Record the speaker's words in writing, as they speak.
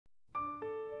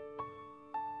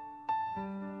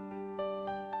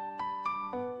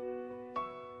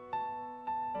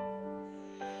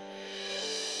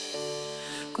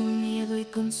miedo y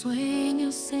con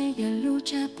sueños ella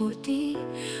lucha por ti.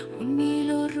 Un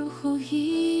hilo rojo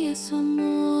guía su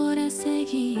amor a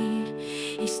seguir.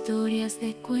 Historias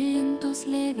de cuentos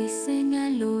le dicen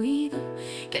al oído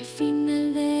que al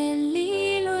final del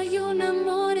hilo hay un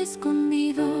amor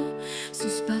escondido.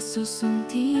 Sus pasos son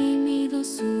tímidos,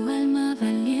 su alma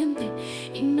valiente,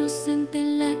 inocente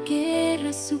en la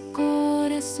guerra, su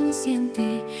corazón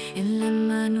siente. En la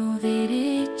mano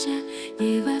derecha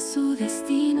lleva su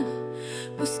destino,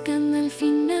 buscando el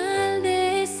final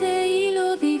de ese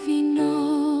hilo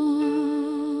divino.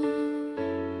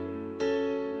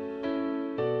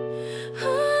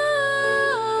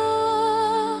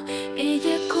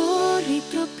 Ella corre y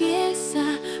tropieza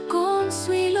con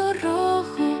su hilo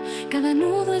rojo. Cada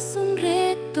nudo es un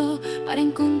reto para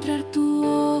encontrar tu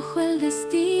ojo. El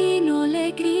destino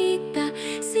le grita: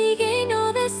 sigue y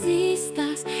no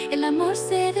desistas. El amor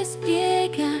se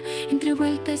despliega entre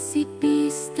vueltas y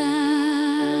pistas.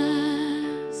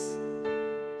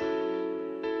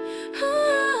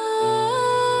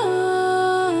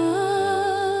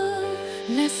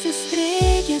 Las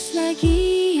estrellas la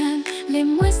guían, le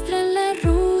muestran la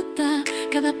ruta.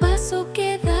 Cada paso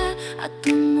que da a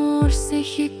tu amor se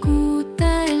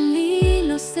ejecuta. El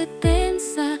hilo se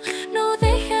tensa, no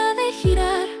deja de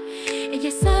girar.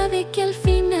 Ella sabe que al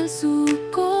final su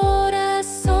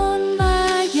corazón va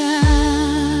a hallar.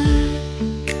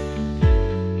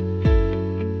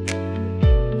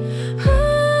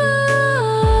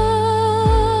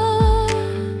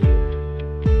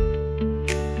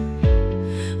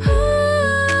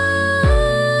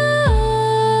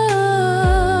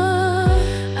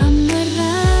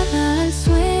 Amarrada al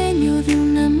sueño de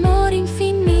un amor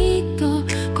infinito,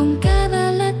 con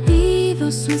cada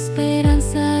latido su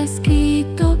esperanza ha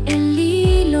escrito. El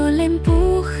hilo la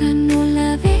empuja, no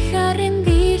la deja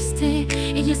rendirse.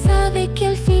 Ella sabe que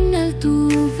al final tú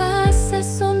vas a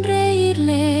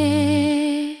sonreírle.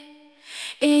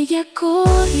 Ella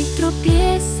corre y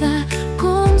tropieza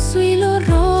con su hilo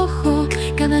rojo.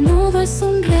 Cada nudo es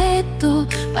un reto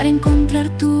para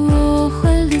encontrar tu ojo.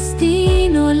 El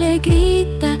destino le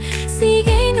grita: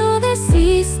 sigue y no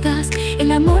desistas.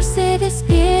 El amor se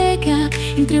despliega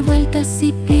entre vueltas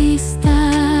y pistas.